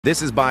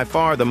This is by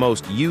far the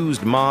most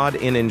used mod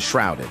in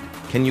Enshrouded.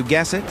 Can you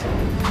guess it?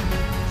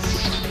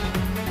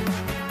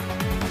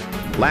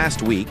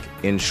 Last week,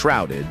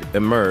 Enshrouded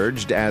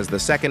emerged as the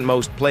second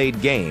most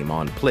played game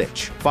on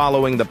PLITCH,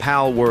 following the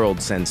PAL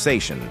World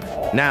sensation.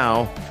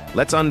 Now,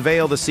 let's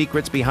unveil the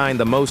secrets behind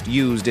the most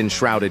used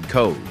Enshrouded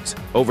codes.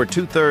 Over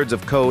 2/3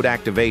 of code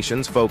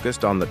activations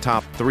focused on the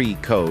top 3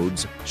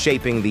 codes,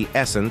 shaping the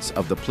essence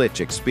of the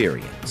PLITCH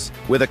experience.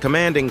 With a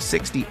commanding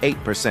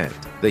 68%,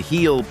 the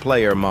Heal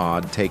Player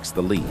mod takes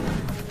the lead.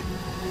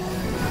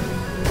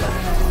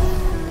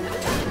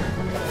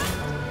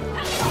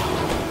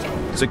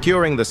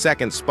 Securing the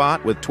second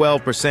spot with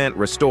 12%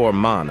 Restore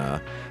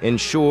Mana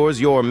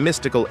ensures your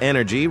mystical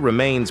energy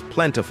remains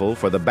plentiful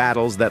for the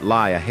battles that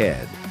lie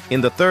ahead.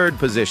 In the third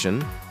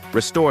position,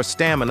 Restore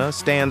Stamina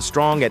stands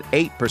strong at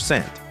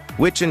 8%.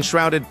 Which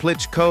Enshrouded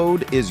PLITCH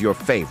code is your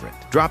favorite?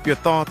 Drop your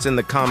thoughts in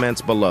the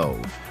comments below.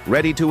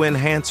 Ready to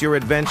enhance your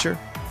adventure?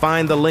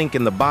 Find the link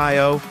in the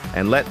bio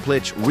and let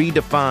PLITCH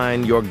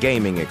redefine your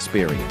gaming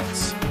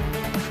experience.